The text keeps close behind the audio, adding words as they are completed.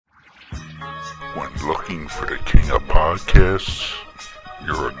looking for the king of podcasts?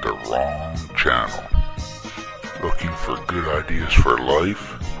 You're at the wrong channel. Looking for good ideas for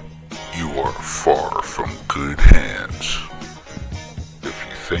life? You are far from good hands. If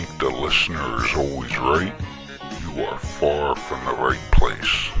you think the listener is always right, you are far from the right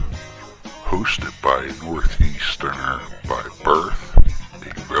place. Hosted by a Northeasterner by birth,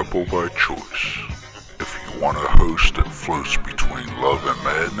 a rebel by choice. If you want a host that floats between love and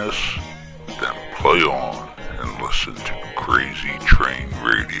madness, then play on and listen to Crazy Train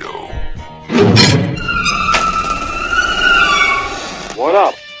Radio. What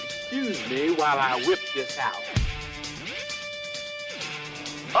up? Excuse me while I whip this out.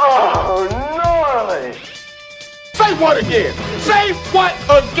 Oh, gnarly! Say what again? Say what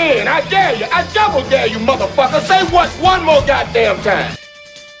again? I dare you. I double dare you, motherfucker. Say what one more goddamn time.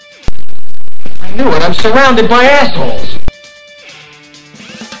 I knew it. I'm surrounded by assholes.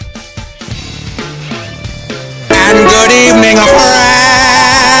 And good evening,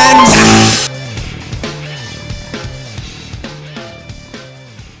 friends!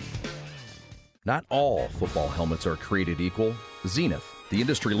 Not all football helmets are created equal. Zenith, the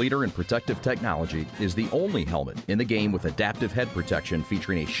industry leader in protective technology, is the only helmet in the game with adaptive head protection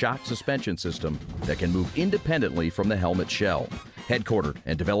featuring a shock suspension system that can move independently from the helmet shell. Headquartered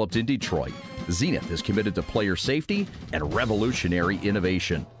and developed in Detroit, Zenith is committed to player safety and revolutionary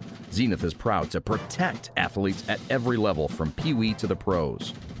innovation. Zenith is proud to protect athletes at every level from Pee Wee to the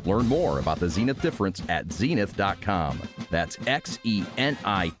pros. Learn more about the Zenith difference at zenith.com. That's XENITH.com.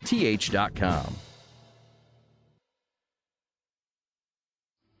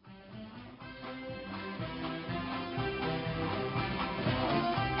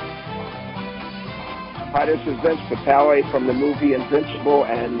 Hi, this is Vince Papale from the movie Invincible,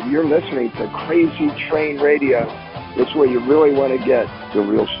 and you're listening to Crazy Train Radio. It's where you really want to get the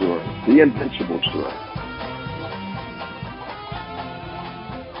real story, the Invincible story.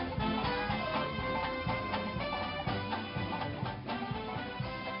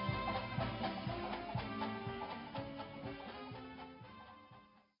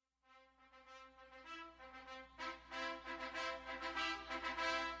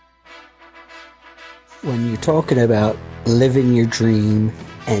 When you're talking about living your dream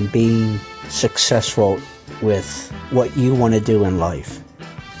and being successful with what you want to do in life,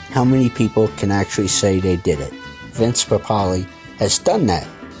 how many people can actually say they did it? Vince Papale has done that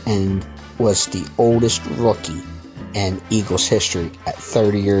and was the oldest rookie in Eagles history at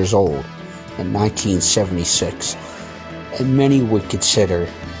 30 years old in 1976. And many would consider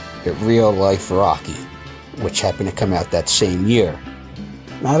it real life Rocky, which happened to come out that same year.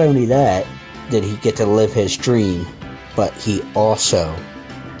 Not only that, did he get to live his dream, but he also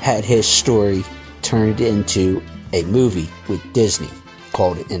had his story turned into a movie with Disney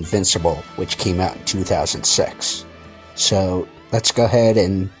called Invincible, which came out in 2006. So let's go ahead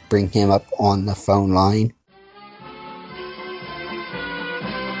and bring him up on the phone line.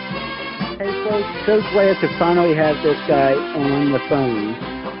 Hey folks, so glad to finally have this guy on the phone.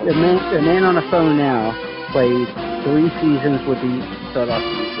 The man on the phone now played 3 seasons with the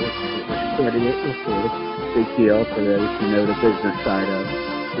Philadelphia Eagles. Started it before. Big deal for those who know the business side of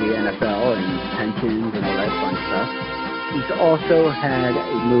the NFL and pensions and all that fun stuff. He's also had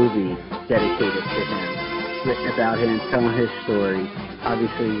a movie dedicated to him, written about him, telling his story.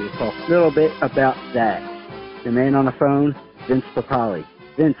 Obviously, we'll talk a little bit about that. The man on the phone, Vince Papale.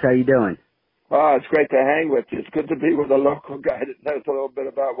 Vince, how you doing? Oh, it's great to hang with you. It's good to be with a local guy that knows a little bit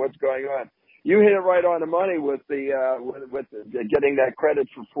about what's going on. You hit it right on the money with the getting that credit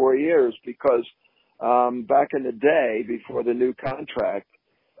for 4 years, because back in the day, before the new contract,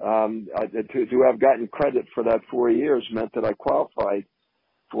 to have gotten credit for that 4 years meant that I qualified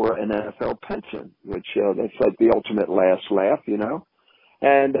for an NFL pension, which that's like the ultimate last laugh, you know.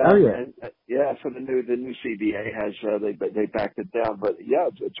 And so the new CBA has they backed it down, but yeah,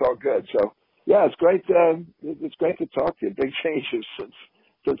 it's all good. So yeah, it's great. It's great to talk to you. Big changes since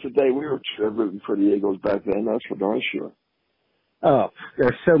the day we were rooting for the Eagles back then. That's for darn sure. Oh, there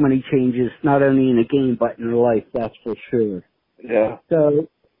are so many changes, not only in the game but in life. That's for sure. Yeah. So,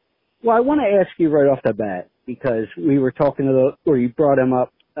 well, I want to ask you right off the bat, because we were talking or you brought him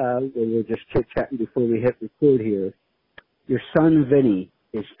up. We were just chit chatting before we hit record here. Your son Vinny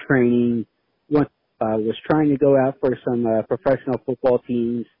is training. Was trying to go out for some professional football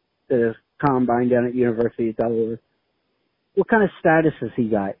teams. The combine down at University of Delaware. What kind of status has he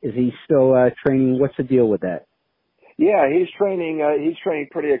got? Is he still training? What's the deal with that? Yeah, he's training. He's training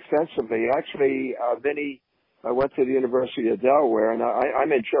pretty extensively. Actually, Vinny went to the University of Delaware, and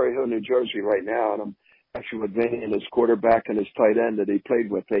I'm in Cherry Hill, New Jersey, right now, and I'm actually with Vinny and his quarterback and his tight end that he played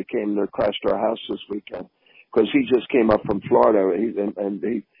with. They came to crashed our house this weekend because he just came up from Florida. He's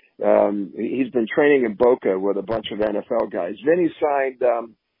been training in Boca with a bunch of NFL guys. Vinny signed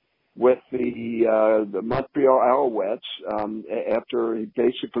with the Montreal Alouettes after he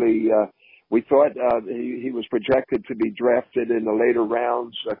basically. We thought he was projected to be drafted in the later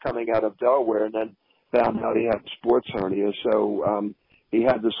rounds coming out of Delaware, and then found out he had a sports hernia. So he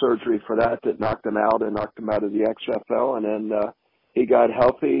had the surgery for that knocked him out and knocked him out of the XFL. And then he got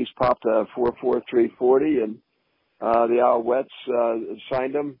healthy. He's popped a 4.4 340, and the Alouettes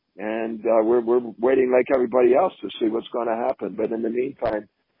signed him. And we're waiting like everybody else to see what's going to happen. But in the meantime,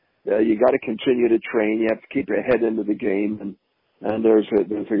 you got to continue to train. You have to keep your head into the game. And there's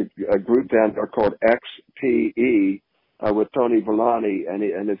a group down there called XPE with Tony Villani, and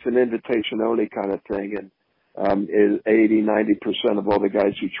it's an invitation-only kind of thing. And 80-90% of all the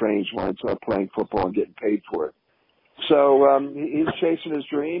guys he trains winds up playing football and getting paid for it. So he's chasing his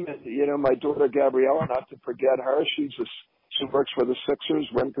dream. And, you know, my daughter Gabriella, not to forget her, she works for the Sixers,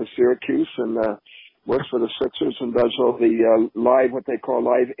 went to Syracuse, and works for the Sixers and does all the live, what they call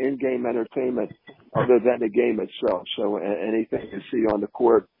live in-game entertainment other than the game itself. So anything you see on the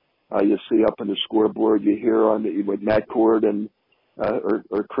court, you see up on the scoreboard, you hear on with Matt Cord and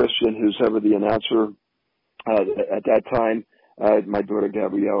or Christian, who's ever the announcer at that time. My daughter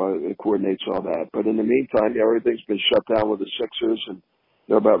Gabriella coordinates all that. But in the meantime, everything's been shut down with the Sixers, and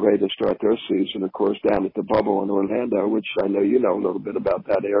they're about ready to start their season, of course, down at the Bubble in Orlando, which I know you know a little bit about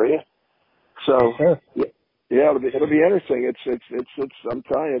that area. So, yeah, it'll be interesting. I'm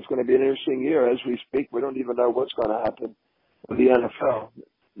telling you, it's going to be an interesting year. As we speak, we don't even know what's going to happen with the NFL.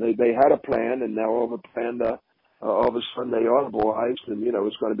 They had a plan, and now all of a sudden they audibilized, and, you know,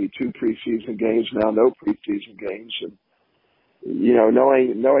 it's going to be 2 preseason games now, no preseason games. And, you know,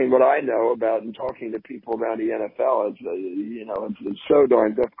 knowing what I know about and talking to people around the NFL, it's so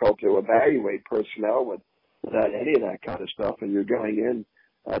darn difficult to evaluate personnel without any of that kind of stuff. And you're going in,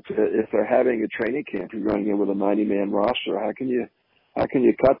 if they're having a training camp, you're going in with a 90-man roster. How can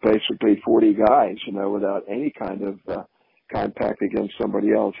you cut basically 40 guys, you know, without any kind of contact against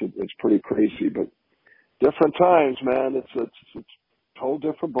somebody else? It's pretty crazy, but different times, man. It's a whole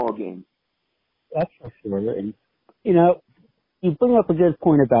different ball game. That's for sure. And, you know, you bring up a good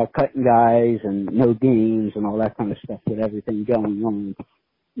point about cutting guys and no games and all that kind of stuff with everything going on.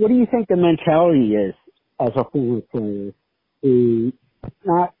 What do you think the mentality is as a former player who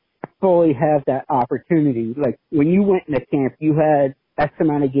not fully have that opportunity? Like when you went into camp, you had X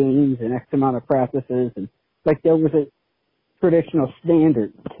amount of games and X amount of practices, and like there was a traditional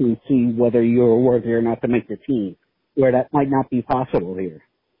standard to see whether you were worthy or not to make the team, where that might not be possible here.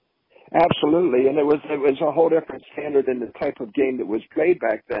 Absolutely, and it was a whole different standard in the type of game that was played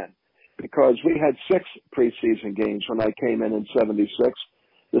back then, because we had 6 preseason games when I came in '76.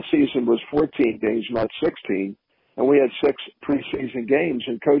 The season was 14 games, not 16, and we had 6 preseason games.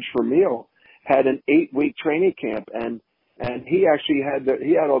 And Coach Vermeil had an 8-week training camp, and he actually had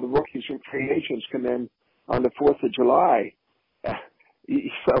all the rookies and free agents come in on the 4th of July.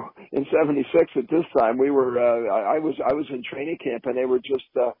 So in '76 at this time, we were I was in training camp, and they were just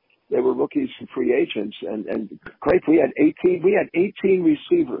they were rookies and free agents, and great. We had 18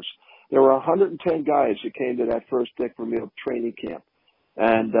 receivers. There were 110 guys that came to that first Dick Vermeil training camp,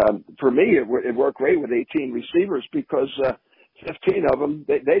 and for me it worked great with 18 receivers because 15 of them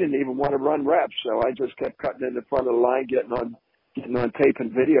they didn't even want to run reps, so I just kept cutting in the front of the line, getting on tape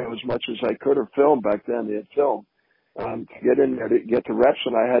and video as much as I could, or film back then. They had film. To get in there to get the reps,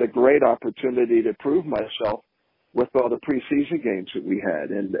 and I had a great opportunity to prove myself with all the preseason games that we had.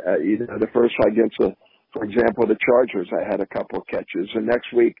 And the first against for example, the Chargers, I had a couple of catches, and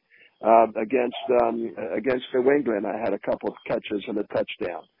next week against New England, I had a couple of catches and a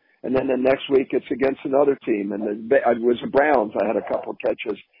touchdown. And then the next week it's against another team, and it was the Browns. I had a couple of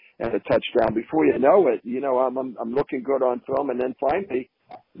catches and a touchdown. Before you know it, I'm looking good on film, and then finally,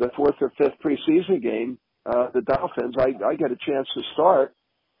 the 4th or 5th preseason game. The Dolphins, I get a chance to start,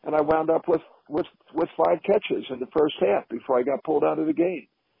 and I wound up with 5 catches in the first half before I got pulled out of the game,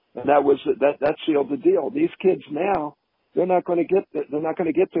 and that sealed the deal. These kids now, they're not going to get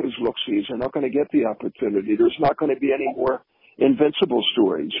those look-sees. They're not going to get the opportunity. There's not going to be any more invincible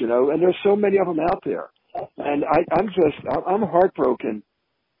stories, you know. And there's so many of them out there, and I'm heartbroken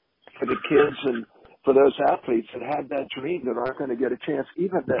for the kids and for those athletes that had that dream that aren't going to get a chance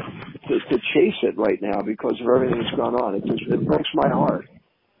even to chase it right now because of everything that's gone on. It breaks my heart.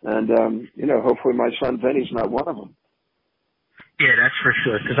 And, hopefully my son Vinny's not one of them. Yeah, that's for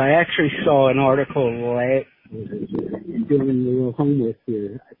sure. Because I actually saw an article in doing a little homework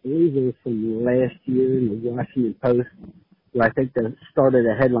here. I believe it was from last year in the Washington Post, where I think the start of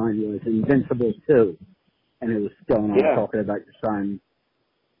the headline was Invincible 2. And it was going on talking about your son.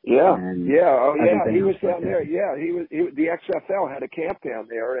 Yeah, and he was down there. Yeah, he was. The XFL had a camp down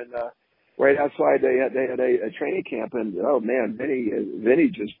there, and right outside they had a training camp, and oh man, Vinny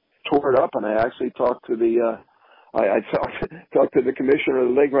just tore it up. And I actually talked to the I talked to the commissioner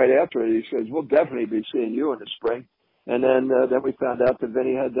of the league right after it. He says we'll definitely be seeing you in the spring. And then we found out that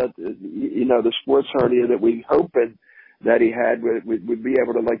Vinny had that the sports hernia that we hoping that he had would be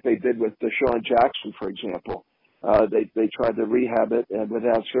able to, like they did with Deshaun Jackson, for example. They tried to rehab it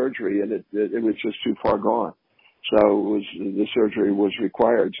without surgery, and it was just too far gone. So the surgery was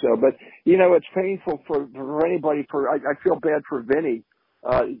required. So, but it's painful for anybody. I feel bad for Vinny,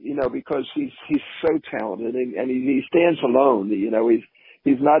 because he's so talented and he stands alone.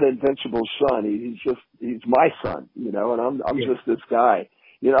 He's not Invincible's son. He's my son. And I'm just this guy.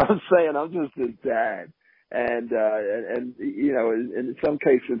 You know what I'm saying? I'm just his dad. And in some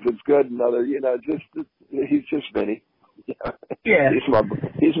cases it's good, and other, he's just Vinny. Yeah.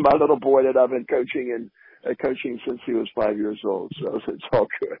 He's my little boy that I've been coaching since he was 5 years old. So it's all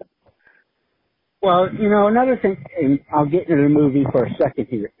good. Well, another thing, and I'll get into the movie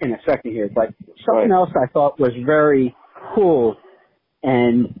in a second here, but something else I thought was very cool,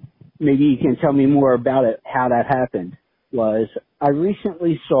 and maybe you can tell me more about it, how that happened, was I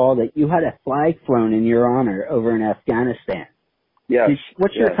recently saw that you had a flag flown in your honor over in Afghanistan. Yes.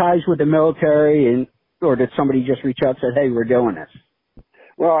 What's your ties with the military, or did somebody just reach out and say, hey, we're doing this?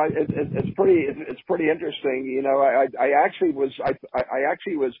 Well, it's pretty interesting. I actually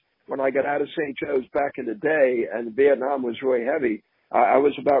was when I got out of St. Joe's back in the day, and Vietnam was really heavy. I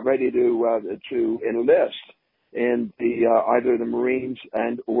was about ready to enlist in either the Marines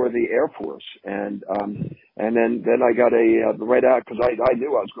or the Air Force, and then I got right out because I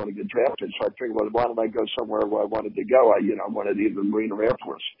knew I was going to get drafted, so I figured, well, why don't I go somewhere where I wanted to go? I wanted either the Marine or Air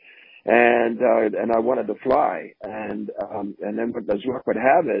Force, and I wanted to fly, and then as luck would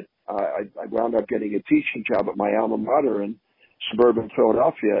have it, I wound up getting a teaching job at my alma mater in suburban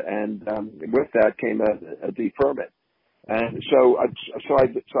Philadelphia, and with that came a deferment. And so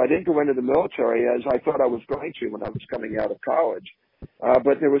I didn't go into the military as I thought I was going to when I was coming out of college.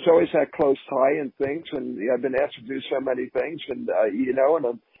 But there was always that close tie and things, and I've been asked to do so many things, and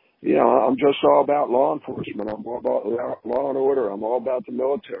I'm just all about law enforcement. I'm all about law and order. I'm all about the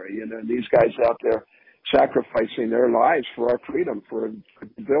military. These guys out there sacrificing their lives for our freedom, for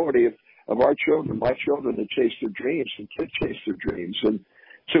the ability of our children, my children, to chase their dreams and to chase their dreams. And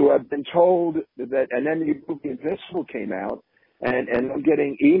to have been told that, and then the movie Invincible came out, and I'm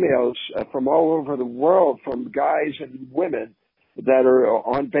getting emails from all over the world from guys and women that are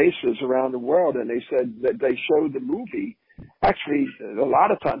on bases around the world, and they said that they showed the movie. Actually, a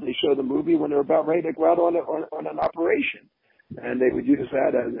lot of times they show the movie when they're about ready to go out on an operation, and they would use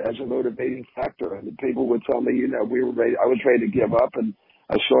that as a motivating factor. And the people would tell me, we were ready. I was ready to give up, and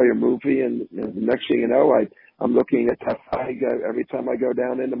I saw your movie, and the next thing you know, I'm looking at that flag every time I go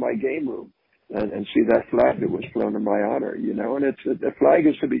down into my game room and see that flag that was flown in my honor, and the flag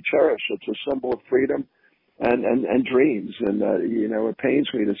is to be cherished. It's a symbol of freedom and dreams, and it pains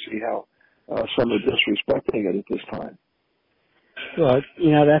me to see how some are disrespecting it at this time. Well,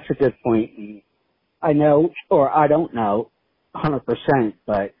 that's a good point. I know, or I don't know 100%,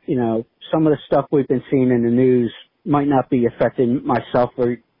 but, some of the stuff we've been seeing in the news might not be affecting myself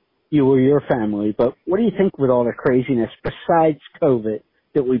or you or your family, but what do you think with all the craziness besides COVID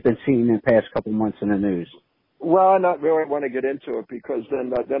that we've been seeing in the past couple months in the news? Well, I not really want to get into it because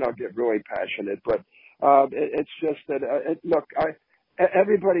then I'll get really passionate. But it's just that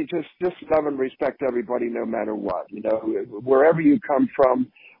everybody just love and respect everybody no matter what. Wherever you come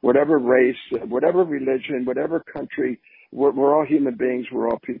from, whatever race, whatever religion, whatever country, we're all human beings. We're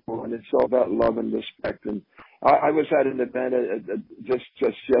all people, and it's all about love and respect. And I was at an event just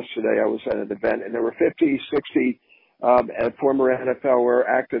yesterday. I was at an event, and there were 50, 60 former NFL or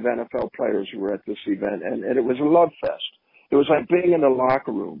active NFL players who were at this event, and it was a love fest. It was like being in a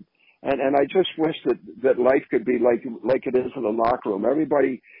locker room, and I just wish that life could be like it is in the locker room.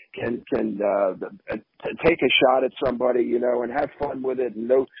 Everybody can take a shot at somebody, and have fun with it, and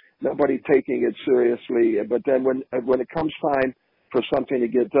nobody taking it seriously. But then when it comes time for something to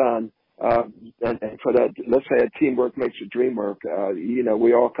get done, and for that, let's say a teamwork makes a dream work.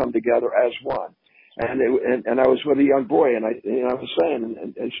 We all come together as one. And I was with a young boy, and I was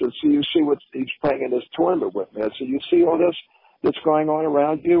saying, and so you see what he's playing in this tournament with me. I said, you see all this that's going on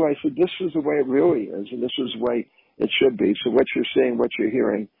around you? I said, this is the way it really is, and this is the way it should be. So what you're seeing, what you're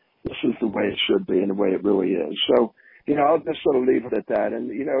hearing, this is the way it should be and the way it really is. So, I'll just sort of leave it at that. And,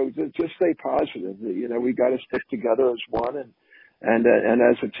 just stay positive. We got to stick together as one. And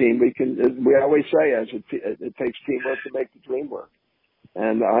as a team, we always say it takes teamwork to make the dream work.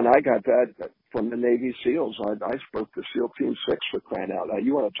 And I got that from the Navy SEALs. I spoke to SEAL Team 6 for crying out loud.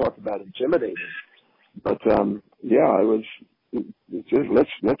 You want to talk about intimidating. But,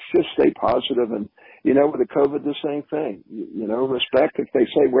 let's just stay positive. And, with the COVID, the same thing. Respect. If they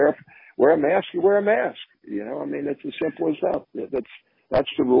say wear a mask, you wear a mask. It's as simple as that. That's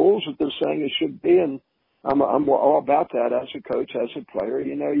the rules that they're saying it should be. And I'm all about that as a coach, as a player.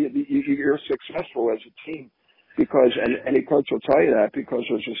 You're successful as a team because, and any coach will tell you that, because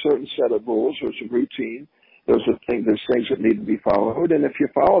there's a certain set of rules, there's a routine, there's things that need to be followed. And if you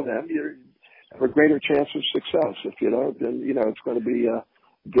follow them, you have a greater chance of success. If you don't, then, it's going to be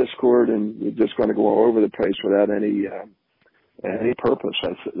discord, and you're just going to go all over the place without any purpose,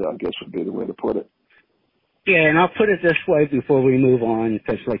 I guess would be the way to put it. Yeah, and I'll put it this way before we move on,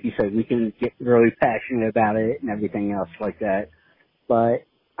 because like you said, we can get really passionate about it and everything else like that. But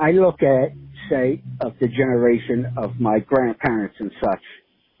I look at, say, of the generation of my grandparents and such,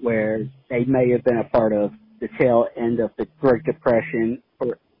 where they may have been a part of the tail end of the Great Depression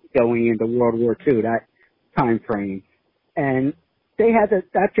or going into World War II, that time frame. And they had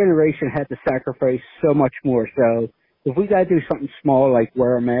that generation had to sacrifice so much more. So if we got to do something small like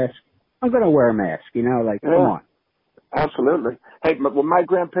wear a mask, I'm going to wear a mask, come on. Absolutely. Hey, well, my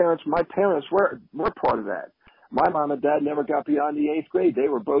parents were part of that. My mom and dad never got beyond the 8th grade. They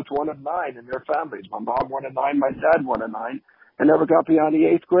were both 1 of 9 in their families. My mom 1 of 9, my dad 1 of 9, and never got beyond the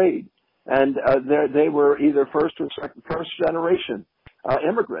 8th grade. And they were either first generation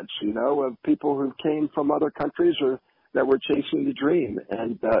immigrants, of people who came from other countries or that were chasing the dream,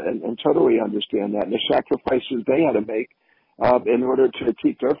 and totally understand that. And the sacrifices they had to make in order to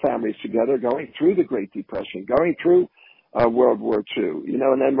keep their families together, going through the Great Depression, going through World War II,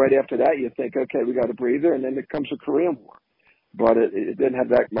 and then right after that you think, okay, we got a breather, and then there comes the Korean War. But it didn't have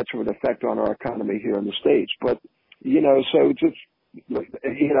that much of an effect on our economy here in the States. But, so just,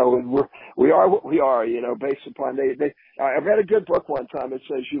 we are what we are, based upon, I read a good book one time. It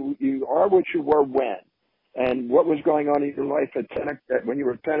says you are what you were when. And what was going on in your life when you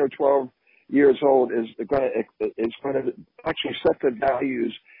were 10 or 12 years old is going to actually set the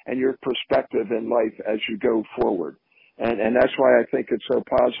values and your perspective in life as you go forward. And that's why I think it's so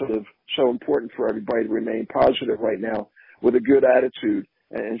positive, so important for everybody to remain positive right now with a good attitude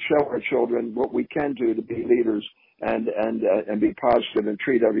and show our children what we can do to be leaders and be positive and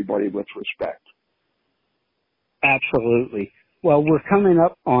treat everybody with respect. Absolutely. Well, we're coming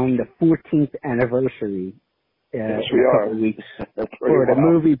up on the 14th anniversary yes, we in a are. couple of weeks for the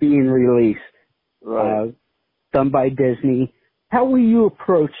movie being released, right. Done by Disney. How were you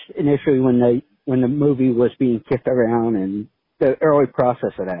approached initially when the movie was being kicked around and the early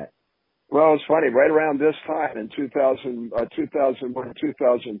process of that? Well, it's funny. Right around this time in 2001,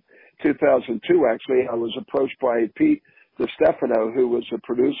 2002, actually, I was approached by Pete DiStefano, who was a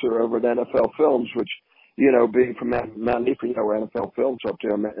producer over at NFL Films, which, being from Mount Ephraim, NFL Films up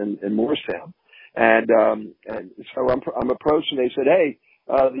there in Morristown. And so I'm approached, and they said, hey,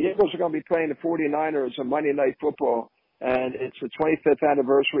 the Eagles are going to be playing the 49ers on Monday Night Football, and it's the 25th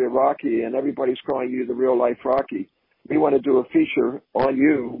anniversary of Rocky, and everybody's calling you the real-life Rocky. We want to do a feature on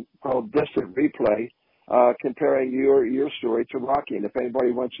you called Distant Replay, comparing your story to Rocky. And if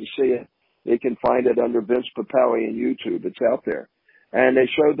anybody wants to see it, they can find it under Vince Papale on YouTube. It's out there. And they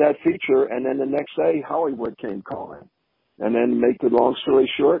showed that feature, and then the next day, Hollywood came calling. And then, make the long story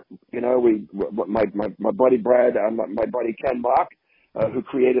short, my buddy Brad, my buddy Ken Mock, who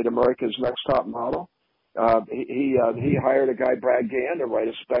created America's Next Top Model, he hired a guy, Brad Gann, to write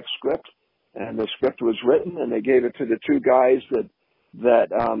a spec script, and the script was written, and they gave it to the two guys that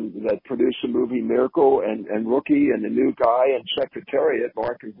produced the movie Miracle and Rookie, and the new guy and Secretariat,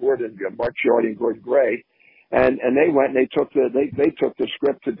 Mark Giardi and Gordon Gray, and they went and they took the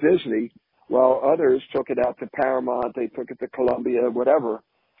script to Disney, while others took it out to Paramount, they took it to Columbia, whatever.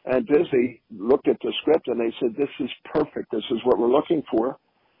 And Disney looked at the script and they said, this is perfect. This is what we're looking for.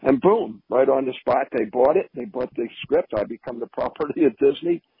 And boom, right on the spot, they bought it. They bought the script. I become the property of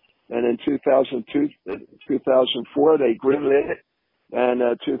Disney. And in 2004, they greenlit it. And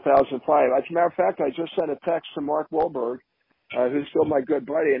 2005, as a matter of fact, I just sent a text to Mark Wahlberg, who's still my good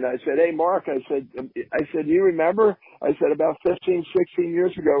buddy. And I said, hey, Mark, I said, you remember? I said, about 15, 16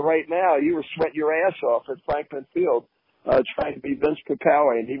 years ago, right now, you were sweating your ass off at Franklin Field, trying to be Vince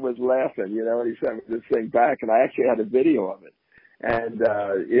Papale. And he was laughing, and he sent me this thing back. And I actually had a video of it. And,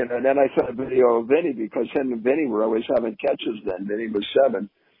 and then I saw a video of Vinny because him and Vinny were always having catches then. Vinny was 7.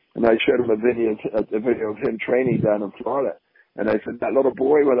 And I showed him a video of him training down in Florida. And I said, that little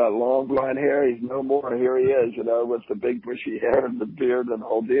boy with that long blonde hair, he's no more. Here he is, with the big bushy hair and the beard and the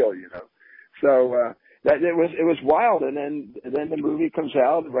whole deal, So, that it was wild. And then the movie comes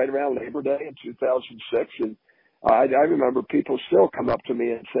out right around Labor Day in 2006. And I remember people still come up to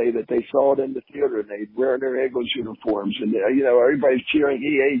me and say that they saw it in the theater and they'd wear their Eagles uniforms. And, everybody's cheering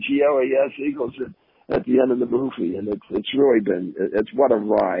E-A-G-L-E-S, Eagles at the end of the movie. And it's really been, it's what a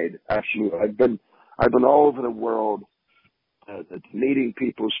ride. Absolutely. I've been all over the world. Meeting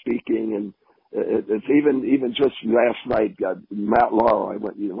people, speaking, and it's even just last night. Matt Laurel, I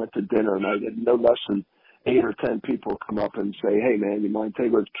went to dinner, and I had no less than 8 or 10 people come up and say, "Hey, man, you mind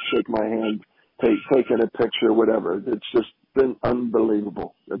shake my hand, taking a picture, whatever." It's just been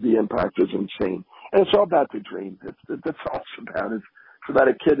unbelievable. The impact is insane, and it's all about the dream. That's all it's about. It's about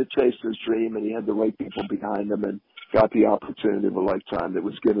a kid that chased his dream, and he had the right people behind him, and got the opportunity of a lifetime that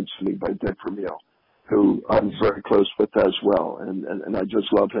was given to me by Dick Vermeil, who I'm very close with as well, and I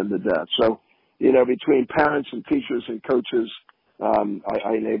just love him to death. So, between parents and teachers and coaches, I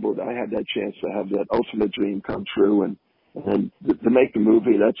had that chance to have that ultimate dream come true, and to make the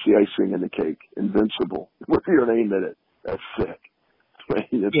movie, that's the icing in the cake. Invincible. With your name in it. That's sick.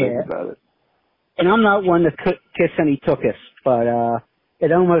 Think about it. And I'm not one to kiss any tuchus, but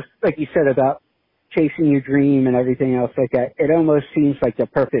it almost, like you said about chasing your dream and everything else like that, it almost seems like the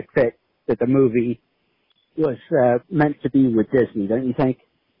perfect fit that the movie was meant to be with Disney, don't you think?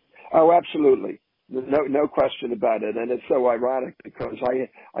 Oh, absolutely. No question about it. And it's so ironic because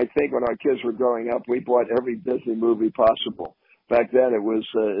I think when our kids were growing up, we bought every Disney movie possible. Back then it was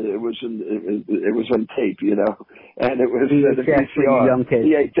on tape, and it was the VCR. Young kids.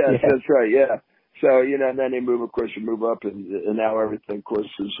 VHS, that's right, yeah. So, and then they move up and now everything, of course,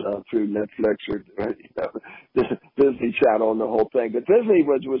 is through Netflix or, Disney Channel and the whole thing. But Disney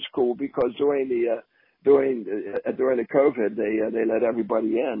was cool because during the COVID, they let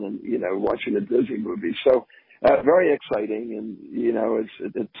everybody in and, watching the Disney movie. So, very exciting. And,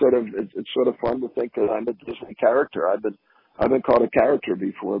 it's sort of fun to think that I'm a Disney character. I've been called a character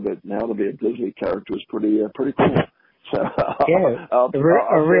before, but now to be a Disney character is pretty cool. So, yeah,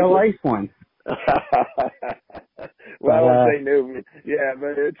 a real life one. Well, they knew, yeah,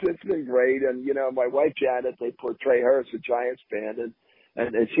 but it's been great. And, my wife, Janet, they portray her as a Giants fan,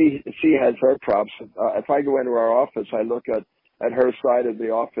 and she has her props. If I go into our office, I look at her side of the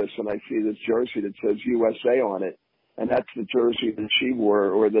office and I see this jersey that says USA on it, and that's the jersey that she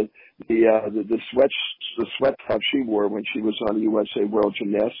wore, or the sweat top she wore when she was on the USA World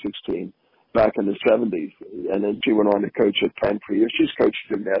Gymnastics team back in the 70s, and then she went on to coach at Penn for years. She's coached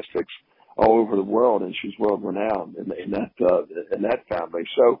gymnastics all over the world, and she's world renowned in that family.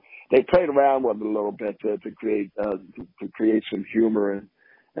 So they played around with it a little bit to create some humor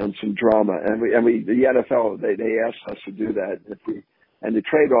and some drama. And the NFL they asked us to do that. And the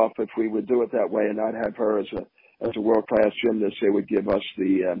trade-off, if we would do it that way and not have her as a world-class gymnast, they would give us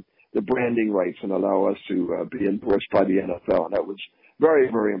the branding rights and allow us to be endorsed by the NFL. And that was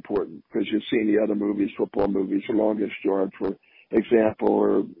very, very important because you've seen the other movies, football movies, The Longest Yard, for example,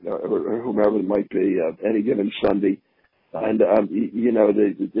 or whomever it might be, Any Given Sunday. And,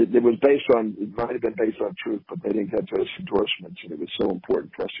 it was it might have been based on truth, but they didn't get those endorsements, and it was so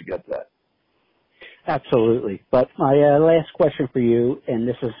important for us to get that. Absolutely. But my last question for you, and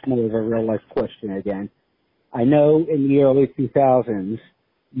this is more of a real-life question again. I know in the early 2000s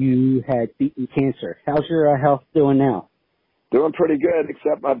you had beaten cancer. How's your health doing now? Doing pretty good,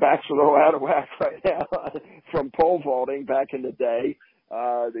 except my back's a little out of whack right now from pole vaulting back in the day.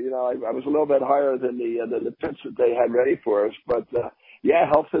 I was a little bit higher than the pits that they had ready for us. But,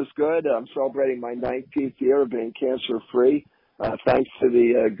 health is good. I'm celebrating my 19th year of being cancer-free, thanks to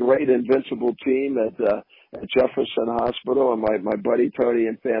the great Invincible team at Jefferson Hospital and my buddy Tony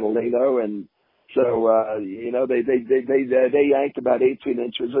Infantilino. And so, they yanked about 18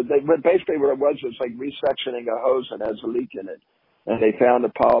 inches. But basically what it was like resectioning a hose and has a leak in it. And they found a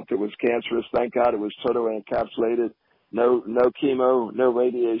polyp that was cancerous. Thank God it was totally encapsulated. No chemo, no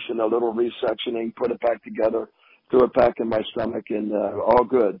radiation, a little resectioning, put it back together, threw it back in my stomach, and all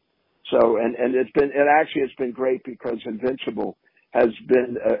good. So, and it's been great because Invincible has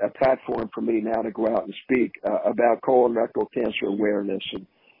been a platform for me now to go out and speak about colon rectal cancer awareness and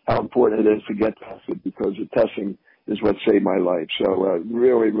how important it is to get tested, because the testing is what saved my life. So,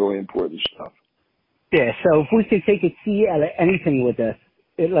 really, really important stuff. Yeah, so if we could take a key out of anything with this,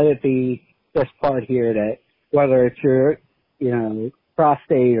 let it be this part here, that whether it's your,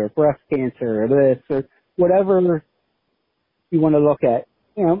 prostate or breast cancer or this or whatever you want to look at,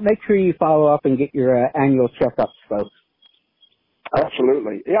 make sure you follow up and get your annual checkups, folks.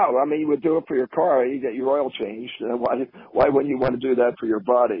 Absolutely. Yeah, I mean, you would do it for your car. You get your oil changed. Why wouldn't you want to do that for your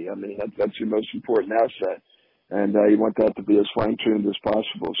body? I mean, that's your most important asset. And you want that to be as fine-tuned as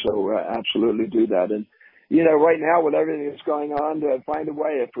possible. So absolutely do that. And, right now with everything that's going on, find a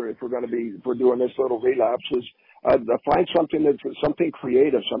way if we're doing this little relapses, find something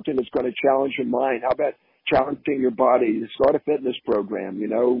creative, something that's going to challenge your mind. How about challenging your body? Start a fitness program,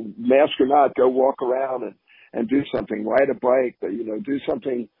 mask or not, go walk around and do something, ride a bike, do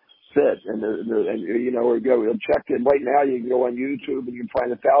something fit and or go check it. Right now you can go on YouTube and you can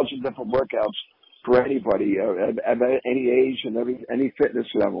find 1,000 different workouts for anybody at any age and any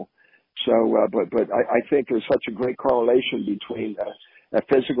fitness level. So, but I think there's such a great correlation between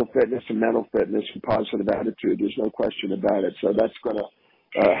physical fitness and mental fitness and positive attitude. There's no question about it. So that's going to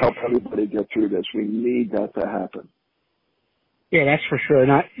help everybody get through this. We need that to happen. Yeah, that's for sure.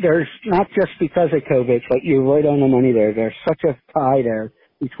 There's not just because of COVID, but you're right on the money there. There's such a tie there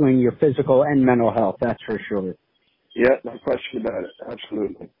between your physical and mental health. That's for sure. Yeah, no question about it.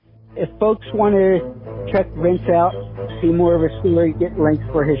 Absolutely. If folks want to check Vince out, see more of his story, get links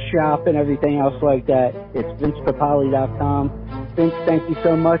for his shop and everything else like that, it's VincePapali.com. Vince, thank you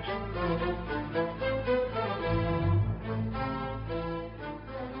so much.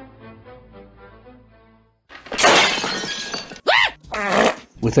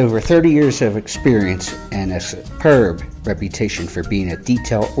 With over 30 years of experience and a superb reputation for being a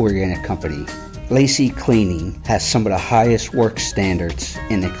detail-oriented company, Lacey Cleaning has some of the highest work standards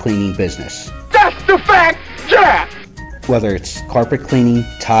in the cleaning business. That's the fact, Jack! Whether it's carpet cleaning,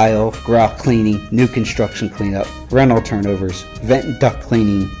 tile, grout cleaning, new construction cleanup, rental turnovers, vent and duct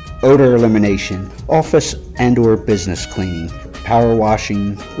cleaning, odor elimination, office and or business cleaning, power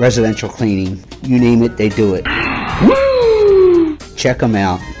washing, residential cleaning, you name it, they do it. Check them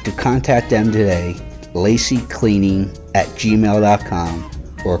out. To contact them today, LaceyCleaning@gmail.com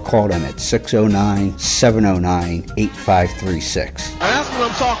or call them at 609-709-8536. That's what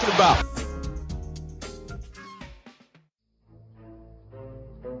I'm talking about.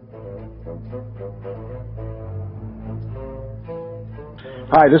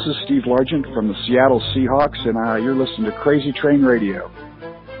 Hi, this is Steve Largent from the Seattle Seahawks, and you're listening to Crazy Train Radio.